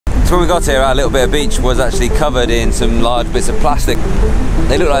So when we got here, our little bit of beach was actually covered in some large bits of plastic.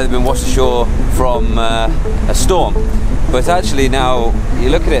 They look like they've been washed ashore from a storm. But actually now you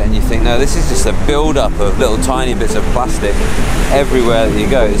look at it and you think, no, this is just a build-up of little tiny bits of plastic everywhere that you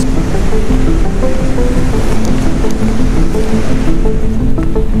go.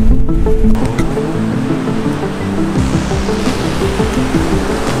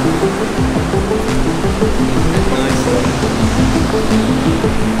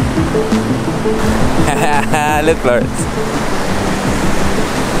 Look, Florence.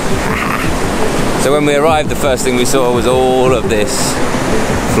 So when we arrived, the first thing we saw was all of this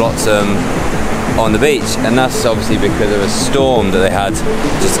flotsam on the beach, and that's obviously because of a storm that they had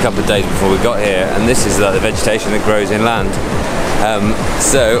just a couple of days before we got here, and this is like the vegetation that grows inland.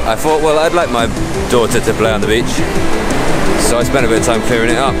 So I thought, well, I'd like my daughter to play on the beach, so I spent a bit of time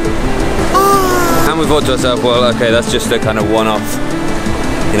clearing it up. And we thought to ourselves, well, okay, that's just a kind of one-off,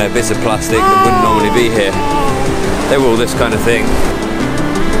 you know, bits of plastic that wouldn't normally be here. They were all this kind of thing.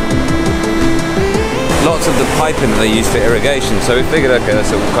 Lots of the piping that they use for irrigation, so we figured, okay,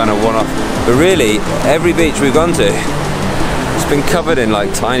 that's a kind of one-off. But really, every beach we've gone to, it's been covered in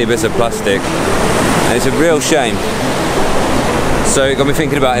like tiny bits of plastic, and it's a real shame. So it got me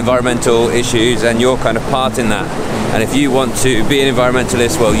thinking about environmental issues and your kind of part in that. And if you want to be an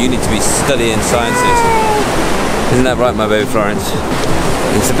environmentalist, well, you need to be studying sciences. Isn't that right, my baby Florence?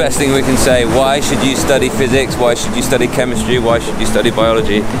 It's the best thing we can say. Why should you study physics? Why should you study chemistry? Why should you study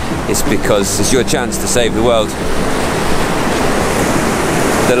biology? It's because it's your chance to save the world.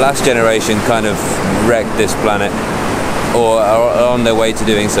 The last generation kind of wrecked this planet, or are on their way to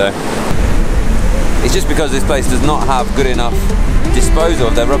doing so. It's just because this place does not have good enough disposal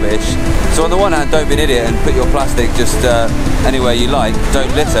of their rubbish. So on the one hand, don't be an idiot and put your plastic just anywhere you like.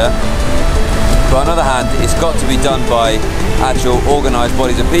 Don't litter. But on the other hand, it's got to be done by actual organised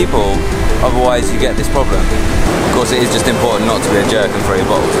bodies of people, otherwise you get this problem. Of course, it is just important not to be a jerk and throw your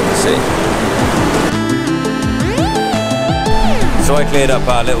bottles in the sea. So I cleared up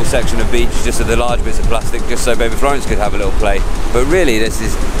our little section of beach, just of the large bits of plastic, just so baby Florence could have a little play. But really, this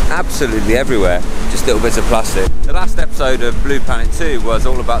is absolutely everywhere, just little bits of plastic. The last episode of Blue Planet 2 was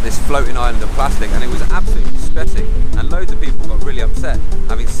all about this floating island of plastic, and it was absolutely distressing, and loads of people got really upset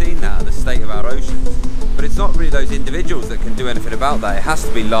having seen that and the state of our oceans. But it's not really those individuals that can do anything about that. It has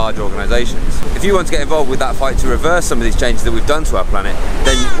to be large organisations. If you want to get involved with that fight to reverse some of these changes that we've done to our planet,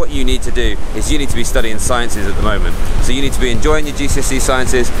 then what you need to do is you need to be studying sciences at the moment. So you need to be enjoying your GCSE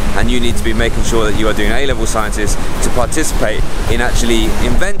sciences, and you need to be making sure that you are doing A-level sciences to participate in actually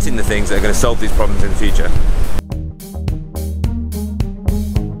inventing the things that are going to solve these problems in the future.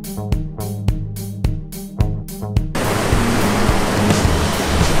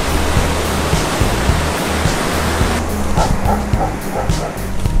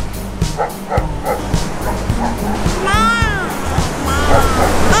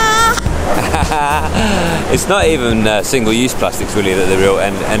 It's not even single-use plastics really that are the real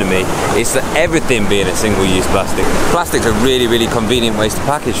enemy. It's everything being a single-use plastic. Plastics are really, really convenient ways to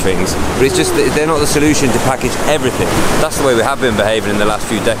package things, but it's just they're not the solution to package everything. That's the way we have been behaving in the last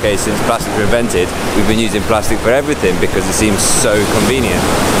few decades since plastics were invented. We've been using plastic for everything because it seems so convenient.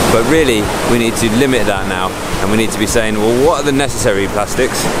 But really, we need to limit that now, and we need to be saying, well, what are the necessary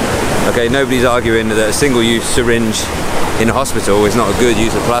plastics? Okay, nobody's arguing that a single-use syringe in a hospital is not a good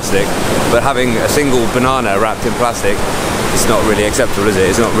use of plastic, but having a single banana wrapped in plastic is not really acceptable, is it?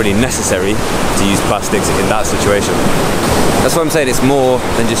 It's not really necessary to use plastics in that situation. That's why I'm saying it's more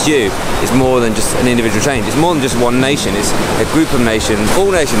than just you. It's more than just an individual change. It's more than just one nation. It's a group of nations.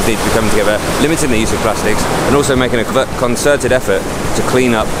 All nations need to be coming together, limiting the use of plastics, and also making a concerted effort to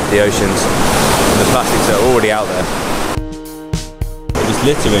clean up the oceans and the plastics that are already out there. Just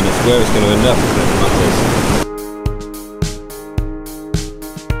littering, it's where it's going to end up, isn't it, matters.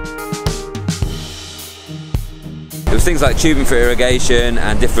 It was things like tubing for irrigation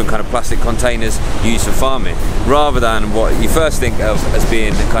and different kind of plastic containers used for farming, rather than what you first think of as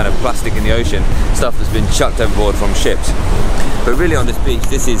being the kind of plastic in the ocean, stuff that's been chucked overboard from ships. But really on this beach,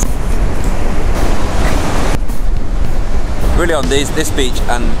 this is really on this beach,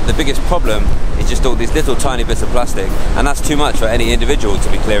 and the biggest problem is just all these little tiny bits of plastic, and that's too much for any individual to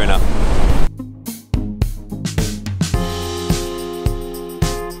be clearing up.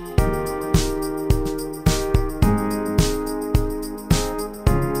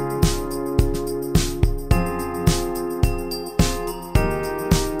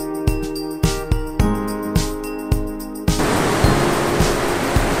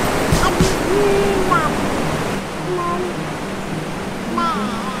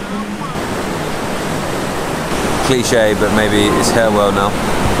 Cliche, but maybe it's hair well now.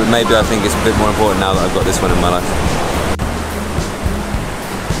 but maybe I think it's a bit more important now that I've got this one in my life.